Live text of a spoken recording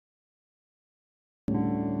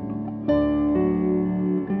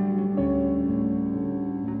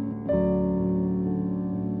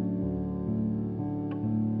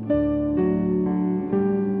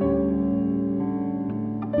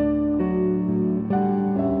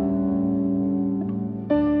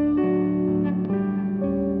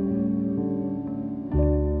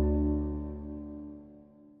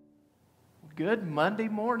Good Monday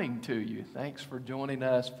morning to you. Thanks for joining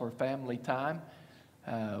us for family time.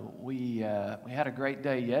 We had a great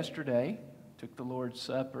day yesterday. Took the Lord's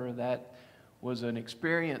Supper. That was an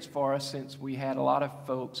experience for us since we had a lot of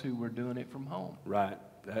folks who were doing it from home. Right.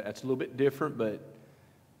 That's a little bit different, but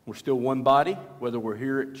we're still one body, whether we're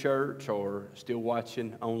here at church or still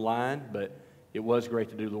watching online. But it was great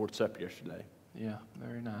to do the Lord's Supper yesterday. Yeah,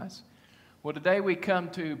 very nice. Well, today we come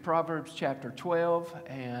to Proverbs chapter 12,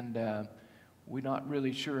 and we're not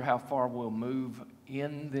really sure how far we'll move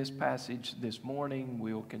in this passage this morning.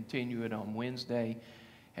 We'll continue it on Wednesday.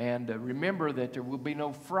 And remember that there will be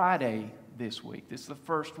no Friday this week. This is the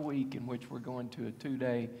first week in which we're going to a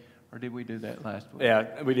 2-day, or did we do that last week?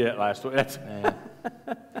 Yeah, we did it last week.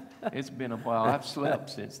 It's been a while. I've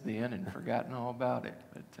slept since then and forgotten all about it.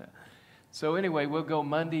 But so anyway, we'll go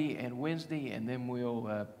Monday and Wednesday, and then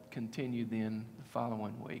we'll continue then the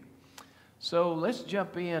following week. So let's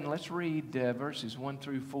jump in. Let's read verses 1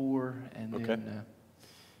 through 4, and then... Okay.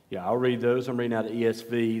 Yeah, I'll read those. I'm reading out of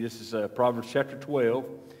ESV. This is Proverbs chapter 12,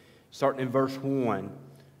 starting in verse 1.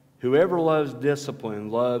 Whoever loves discipline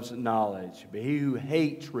loves knowledge, but he who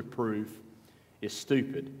hates reproof is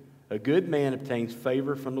stupid. A good man obtains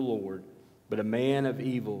favor from the Lord, but a man of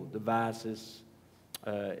evil devices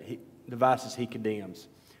he condemns.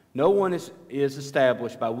 No one is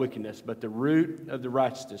established by wickedness, but the root of the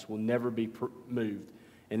righteousness will never be moved.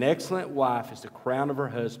 An excellent wife is the crown of her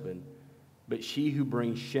husband, but she who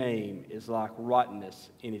brings shame is like rottenness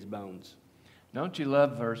in his bones. Don't you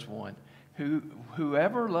love verse 1?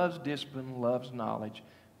 Whoever loves discipline loves knowledge,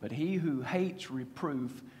 but he who hates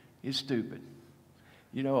reproof is stupid.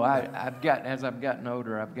 You know, as I've gotten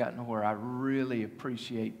older, I've gotten to where I really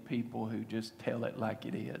appreciate people who just tell it like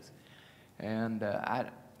it is. And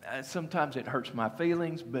sometimes it hurts my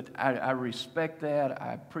feelings, but I respect that.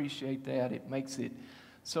 I appreciate that. It makes it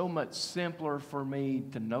so much simpler for me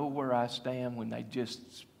to know where I stand when they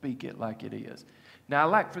just speak it like it is. Now, I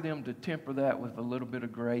like for them to temper that with a little bit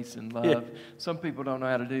of grace and love. Yeah. Some people don't know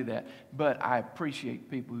how to do that, but I appreciate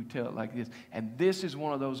people who tell it like this. And this is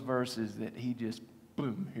one of those verses that he just,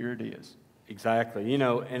 boom, here it is. Exactly. You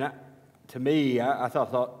know, and to me, I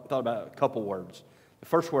thought about a couple words. The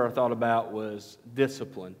first word I thought about was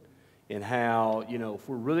discipline, and how, you know, if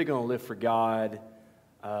we're really going to live for God,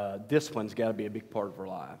 discipline's got to be a big part of our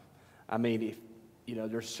life. I mean, if you know,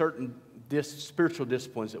 there's certain spiritual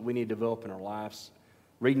disciplines that we need to develop in our lives.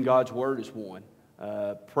 Reading God's Word is one.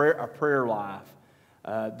 Our prayer life.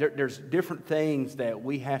 There's different things that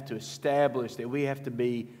we have to establish, that we have to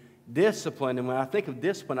be disciplined. And when I think of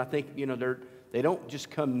discipline, I think, you know, they don't just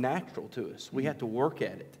come natural to us. We have to work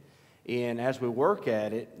at it. And as we work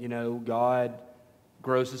at it, you know, God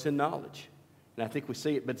grows us in knowledge. And I think we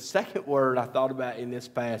see it. But the second word I thought about in this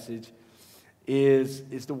passage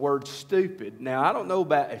is the word stupid. Now, I don't know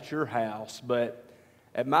about at your house, but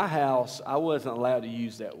at my house, I wasn't allowed to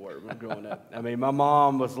use that word when growing up. I mean, my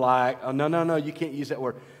mom was like, oh, no, you can't use that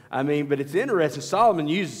word. I mean, but it's interesting. Solomon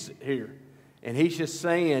uses it here. And he's just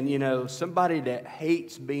saying, you know, somebody that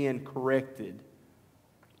hates being corrected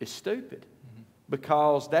is stupid.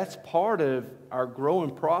 Because that's part of our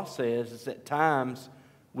growing process, is at times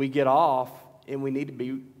we get off and we need to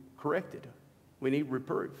be corrected. We need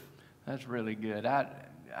reproof. That's really good.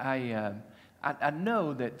 I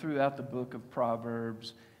know that throughout the book of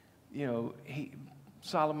Proverbs, you know,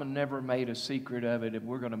 Solomon never made a secret of it, and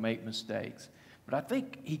we're going to make mistakes. But I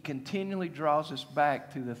think he continually draws us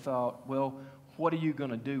back to the thought, well, what are you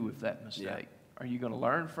going to do with that mistake? Yeah. Are you going to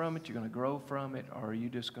learn from it? You're going to grow from it? Or are you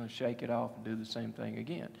just going to shake it off and do the same thing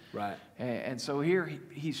again? Right. And so here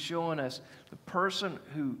he's showing us the person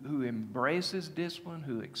who embraces discipline,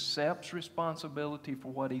 who accepts responsibility for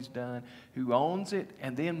what he's done, who owns it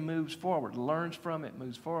and then moves forward, learns from it,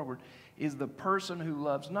 moves forward, is the person who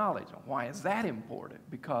loves knowledge. Why is that important?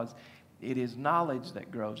 Because it is knowledge that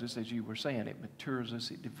grows us, as you were saying. It matures us,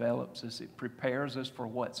 it develops us, it prepares us for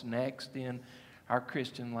what's next in our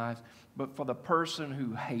Christian lives. But for the person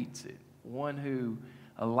who hates it, one who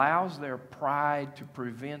allows their pride to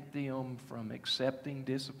prevent them from accepting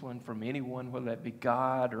discipline from anyone, whether that be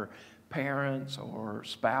God or parents or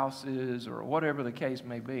spouses or whatever the case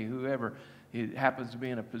may be, whoever it happens to be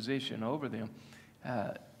in a position over them,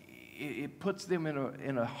 it puts them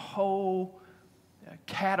in a whole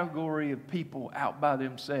category of people out by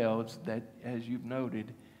themselves that, as you've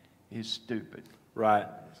noted, is stupid. Right.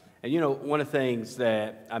 And, you know, one of the things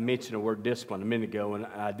that I mentioned the word discipline a minute ago, and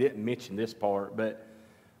I didn't mention this part, but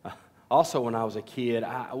also when I was a kid,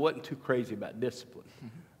 I wasn't too crazy about discipline.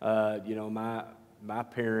 You know, my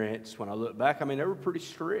parents, when I look back, I mean, they were pretty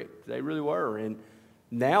strict. They really were. And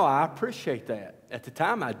now I appreciate that. At the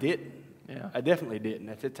time, I didn't. Yeah. I definitely didn't.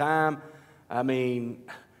 At the time, I mean,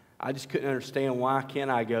 I just couldn't understand why can't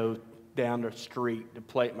I go down the street to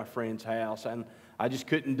play at my friend's house. And I just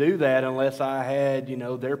couldn't do that unless I had,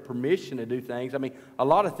 their permission to do things. I mean, a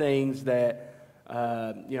lot of things that,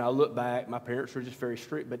 I look back, my parents were just very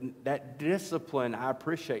strict, but that discipline I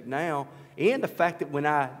appreciate now, and the fact that when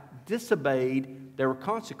I disobeyed, there were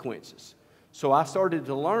consequences. So I started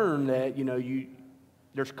to learn that,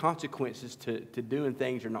 there's consequences to doing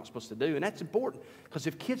things you're not supposed to do. And that's important, because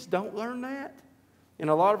if kids don't learn that, and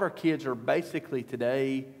a lot of our kids are basically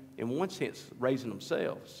today, in one sense, raising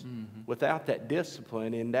themselves without that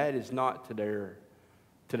discipline, and that is not to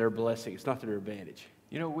their blessing. It's not to their advantage.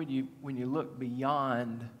 When you look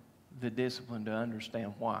beyond the discipline to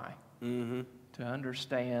understand why, to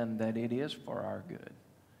understand that it is for our good,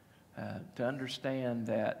 to understand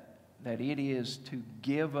that it is to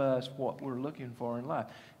give us what we're looking for in life.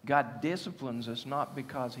 God disciplines us not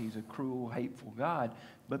because He's a cruel, hateful God,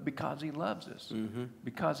 but because He loves us,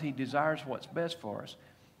 because He desires what's best for us.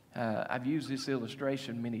 I've used this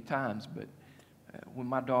illustration many times, but when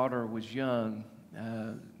my daughter was young,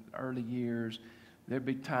 early years, there'd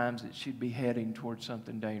be times that she'd be heading towards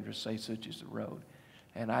something dangerous, say such as the road,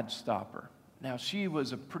 and I'd stop her. Now, she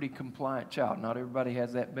was a pretty compliant child. Not everybody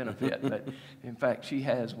has that benefit, but in fact, she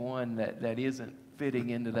has one that isn't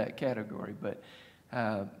fitting into that category. But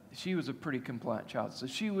she was a pretty compliant child. So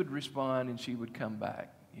she would respond and she would come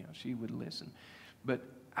back. She would listen. But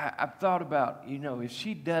I've thought about, if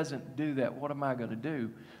she doesn't do that, what am I going to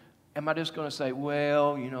do? Am I just going to say,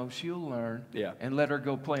 well, she'll learn and let her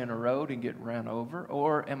go play in the road and get run over?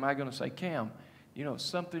 Or am I going to say, Cam,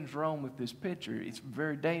 something's wrong with this picture. It's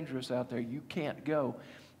very dangerous out there. You can't go.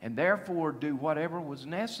 And therefore, do whatever was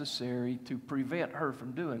necessary to prevent her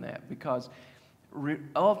from doing that. Because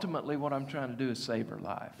ultimately, what I'm trying to do is save her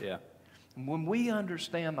life. Yeah. When we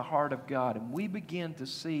understand the heart of God and we begin to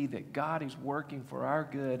see that God is working for our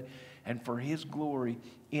good and for His glory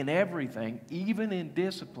in everything, even in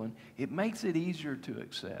discipline, it makes it easier to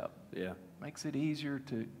accept. Yeah. Makes it easier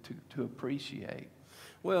to appreciate.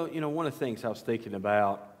 Well, one of the things I was thinking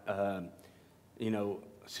about,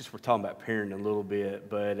 since we're talking about parenting a little bit,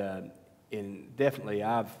 but and definitely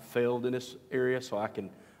I've failed in this area, so I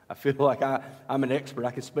feel like I'm an expert.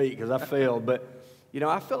 I can speak because I failed. But,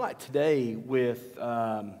 I feel like today with,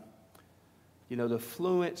 the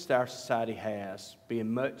affluence that our society has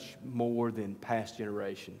being much more than past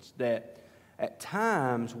generations, that at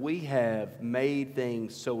times we have made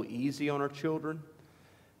things so easy on our children,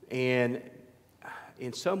 and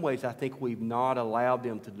in some ways, I think we've not allowed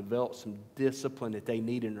them to develop some discipline that they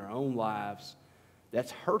need in their own lives. That's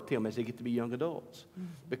hurt them as they get to be young adults.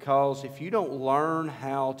 Because if you don't learn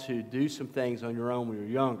how to do some things on your own when you're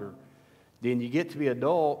younger, then you get to be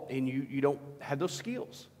adult and you don't have those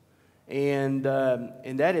skills. And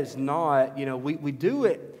that is not, we do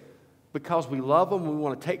it because we love them, we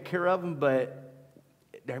want to take care of them, but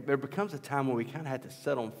there becomes a time where we kind of have to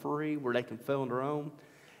set them free, where they can fail on their own.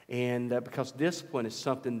 And because discipline is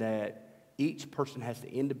something that each person has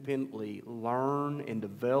to independently learn and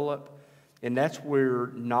develop. And that's where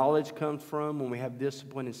knowledge comes from when we have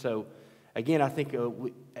discipline. And so, again, I think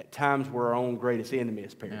at times we're our own greatest enemy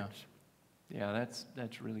as parents. Yeah,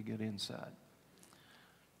 that's really good insight.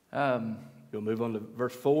 You'll move on to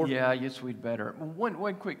verse 4? Yeah, yes, we'd better.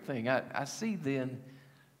 One quick thing. I see then,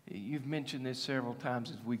 you've mentioned this several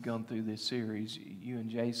times as we've gone through this series, you and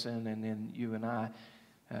Jason, and then you and I,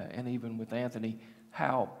 and even with Anthony,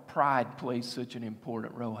 how pride plays such an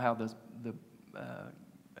important role, how the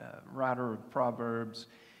writer of Proverbs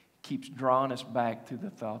keeps drawing us back to the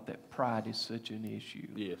thought that pride is such an issue.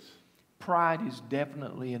 Yes. Pride is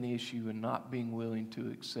definitely an issue in not being willing to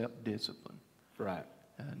accept discipline. Right.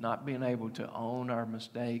 Not being able to own our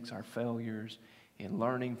mistakes, our failures, and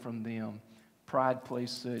learning from them. Pride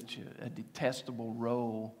plays such a detestable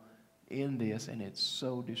role in this, and it's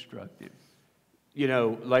so destructive.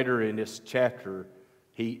 Later in this chapter,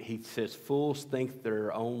 he says, fools think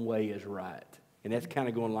their own way is right. And that's kind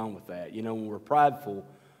of going along with that. When we're prideful,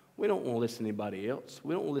 we don't want to listen to anybody else.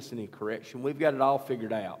 We don't want to listen to any correction. We've got it all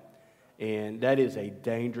figured out. And that is a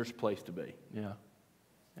dangerous place to be. Yeah,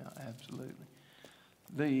 absolutely.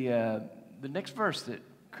 The next verse that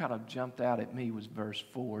kind of jumped out at me was verse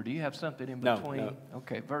 4. Do you have something in between? No.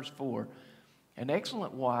 Okay, verse 4. An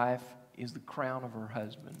excellent wife is the crown of her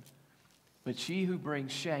husband, but she who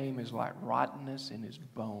brings shame is like rottenness in his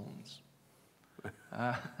bones.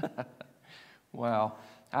 Wow.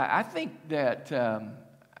 I think that,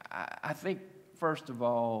 first of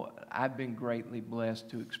all, I've been greatly blessed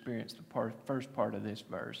to experience the first part of this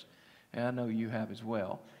verse, and I know you have as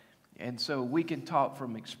well. And so we can talk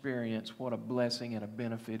from experience what a blessing and a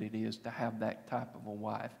benefit it is to have that type of a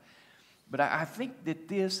wife. But I think that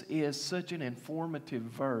this is such an informative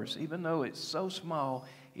verse. Even though it's so small,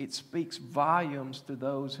 it speaks volumes to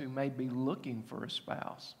those who may be looking for a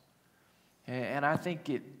spouse. And I think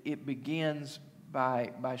it begins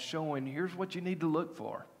by showing, here's what you need to look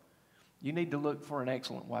for. You need to look for an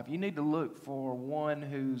excellent wife. You need to look for one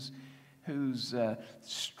whose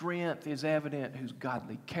strength is evident, whose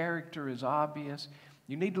godly character is obvious.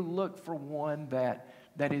 You need to look for one that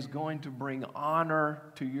is going to bring honor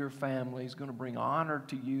to your family, is going to bring honor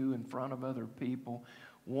to you in front of other people,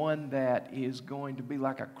 one that is going to be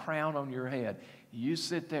like a crown on your head. You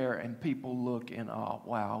sit there and people look in awe.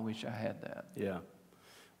 Wow, I wish I had that. Yeah.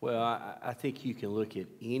 Well, I think you can look at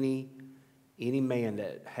any man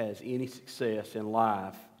that has any success in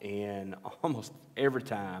life, and almost every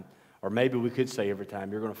time, or maybe we could say every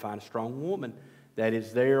time, you're going to find a strong woman that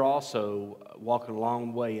is there also walking a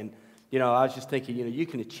long way. And, I was just thinking, you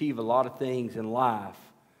can achieve a lot of things in life,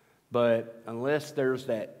 but unless there's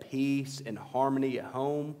that peace and harmony at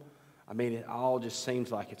home, it all just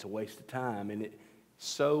seems like it's a waste of time. And it's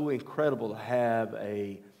so incredible to have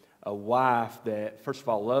a wife that, first of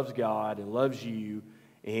all, loves God and loves you,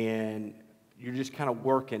 and you're just kind of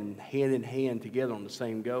working hand in hand together on the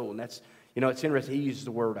same goal. And that's, it's interesting. He uses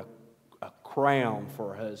the word a crown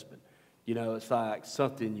for a husband. It's like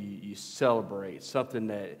something you celebrate, something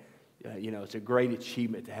that, it's a great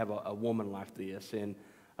achievement to have a woman like this. And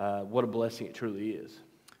what a blessing it truly is.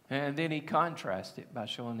 And then he contrasts it by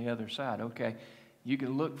showing the other side. Okay, you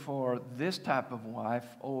can look for this type of wife,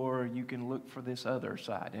 or you can look for this other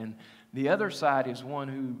side. And the other side is one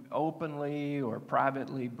who openly or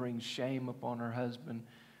privately brings shame upon her husband,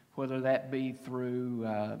 whether that be through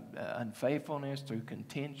unfaithfulness, through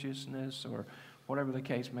contentiousness, or whatever the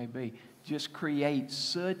case may be. Just creates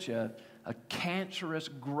such a cancerous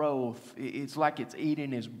growth. It's like it's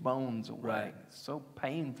eating his bones away. Right. It's so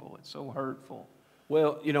painful. It's so hurtful.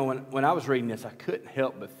 Well, when I was reading this, I couldn't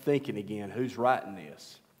help but thinking again, who's writing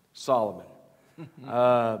this? Solomon.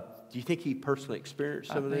 Do you think he personally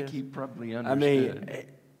experienced some of this? I think he probably understood.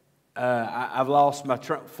 I've lost my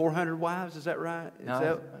 400 wives. Is that right?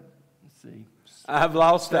 Let's see. I've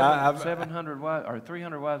lost 700 wives, or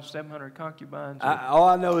 300 wives, 700 concubines. All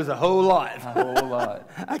I know is a whole lot. A whole lot.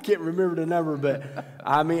 I can't remember the number, but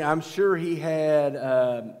I'm sure he had,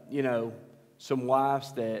 some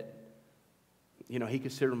wives that, he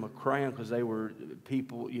considered them a crown because they were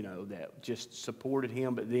people, that just supported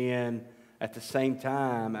him. But then at the same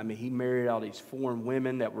time, he married all these foreign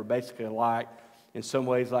women that were basically like, in some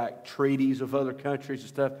ways, like treaties of other countries and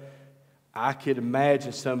stuff. I could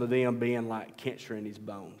imagine some of them being like cancer in his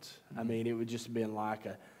bones. It would just have been like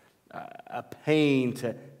a pain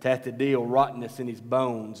to have to deal rottenness in his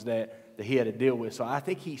bones that he had to deal with. So I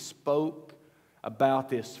think he spoke about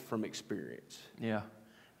this from experience. Yeah.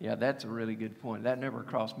 Yeah, that's a really good point. That never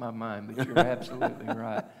crossed my mind, but you're absolutely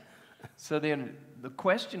right. So then the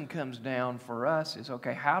question comes down for us is,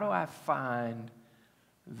 okay, how do I find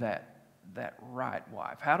that right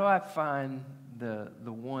wife? How do I find the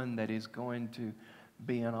one that is going to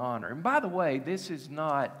be an honor? And by the way, this is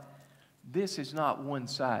not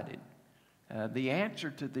one-sided. The answer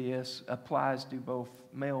to this applies to both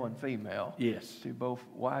male and female. Yes. To both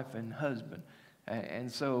wife and husband.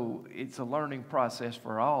 And so it's a learning process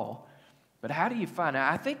for all. But how do you find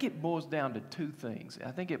out? I think it boils down to two things. I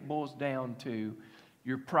think it boils down to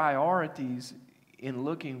your priorities in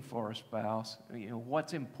looking for a spouse,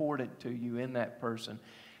 what's important to you in that person.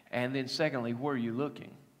 And then secondly, where are you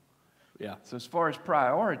looking? Yeah. So as far as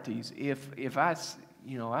priorities, if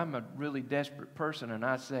I'm a really desperate person and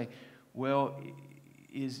I say, well,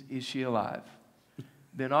 is she alive?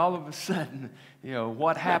 Then all of a sudden,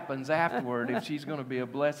 what happens afterward, if she's going to be a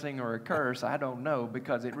blessing or a curse, I don't know,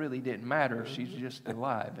 because it really didn't matter. She's just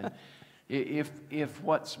alive. And if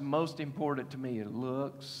what's most important to me is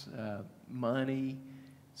looks, money,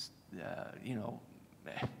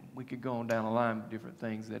 we could go on down the line with different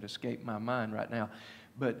things that escape my mind right now.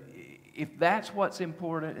 But if that's what's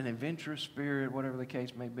important, an adventurous spirit, whatever the case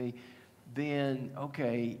may be, then,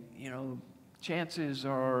 okay, chances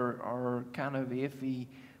are kind of iffy.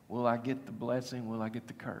 Will I get the blessing? Will I get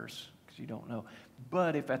the curse? Because you don't know.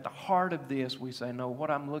 But if at the heart of this we say, no,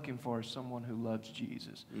 what I'm looking for is someone who loves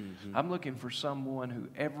Jesus. Mm-hmm. I'm looking for someone who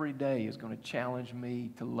every day is going to challenge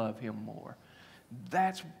me to love him more.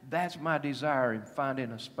 That's my desire in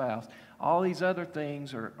finding a spouse. All these other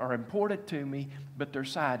things are important to me, but they're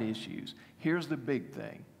side issues. Here's the big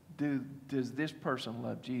thing. Does this person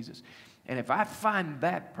love Jesus? And if I find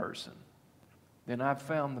that person, then I've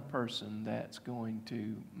found the person that's going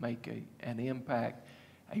to make an impact,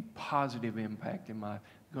 a positive impact in my,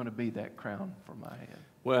 going to be that crown for my head.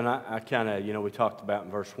 Well, and I kind of, we talked about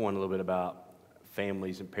in verse 1 a little bit about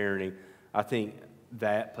families and parenting. I think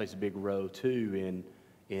that plays a big role too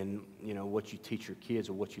in what you teach your kids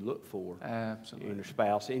or what you look for. Absolutely. In your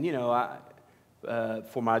spouse. And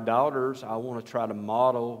for my daughters, I want to try to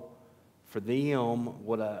model for them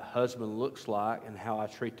what a husband looks like and how I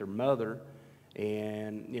treat their mother.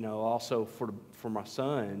 And also for my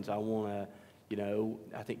sons, I want to,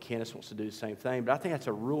 I think Kenneth wants to do the same thing. But I think that's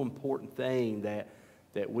a real important thing that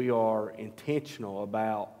we are intentional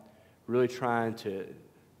about really trying to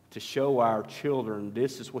show our children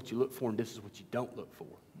this is what you look for and this is what you don't look for.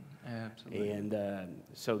 Absolutely. And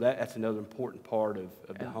so that's another important part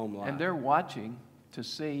of the home life. And they're watching to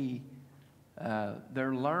see,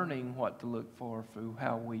 they're learning what to look for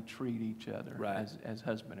how we treat each other as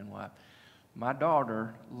husband and wife. My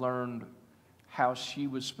daughter learned how she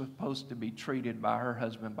was supposed to be treated by her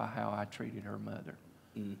husband by how I treated her mother.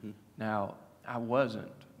 Mm-hmm. Now, I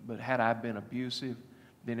wasn't, but had I been abusive,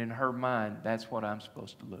 then in her mind, that's what I'm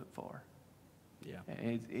supposed to look for. Yeah.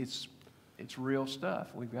 It's real stuff.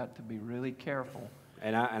 We've got to be really careful.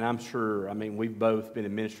 And I'm sure, we've both been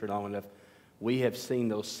in ministry long enough. We have seen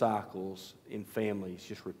those cycles in families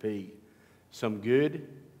just repeat. Some good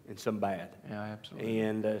and some bad. Yeah, absolutely.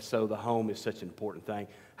 And so the home is such an important thing.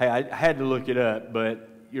 Hey, I had to look it up, but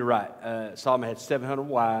you're right. Solomon had 700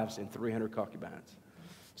 wives and 300 concubines.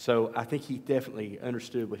 So I think he definitely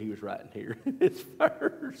understood what he was writing here in this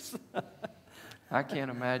verse. I can't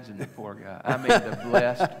imagine the poor guy. I mean, the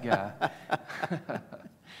blessed guy.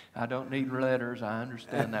 I don't need letters. I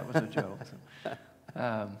understand that was a joke.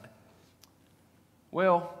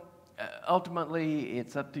 Ultimately,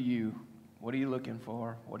 it's up to you. What are you looking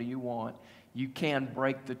for? What do you want? You can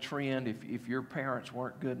break the trend. If your parents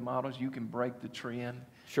weren't good models, you can break the trend.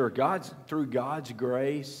 Sure, through God's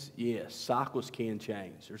grace, yes, cycles can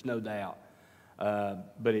change. There's no doubt.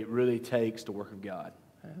 But it really takes the work of God.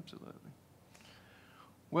 Absolutely.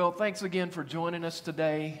 Well, thanks again for joining us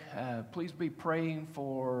today. Please be praying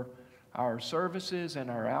for our services and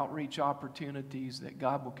our outreach opportunities, that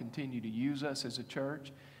God will continue to use us as a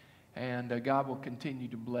church, and God will continue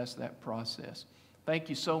to bless that process. Thank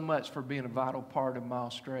you so much for being a vital part of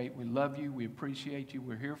Mile Straight. We love you. We appreciate you.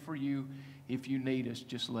 We're here for you. If you need us,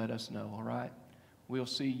 just let us know, all right? We'll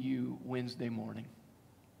see you Wednesday morning.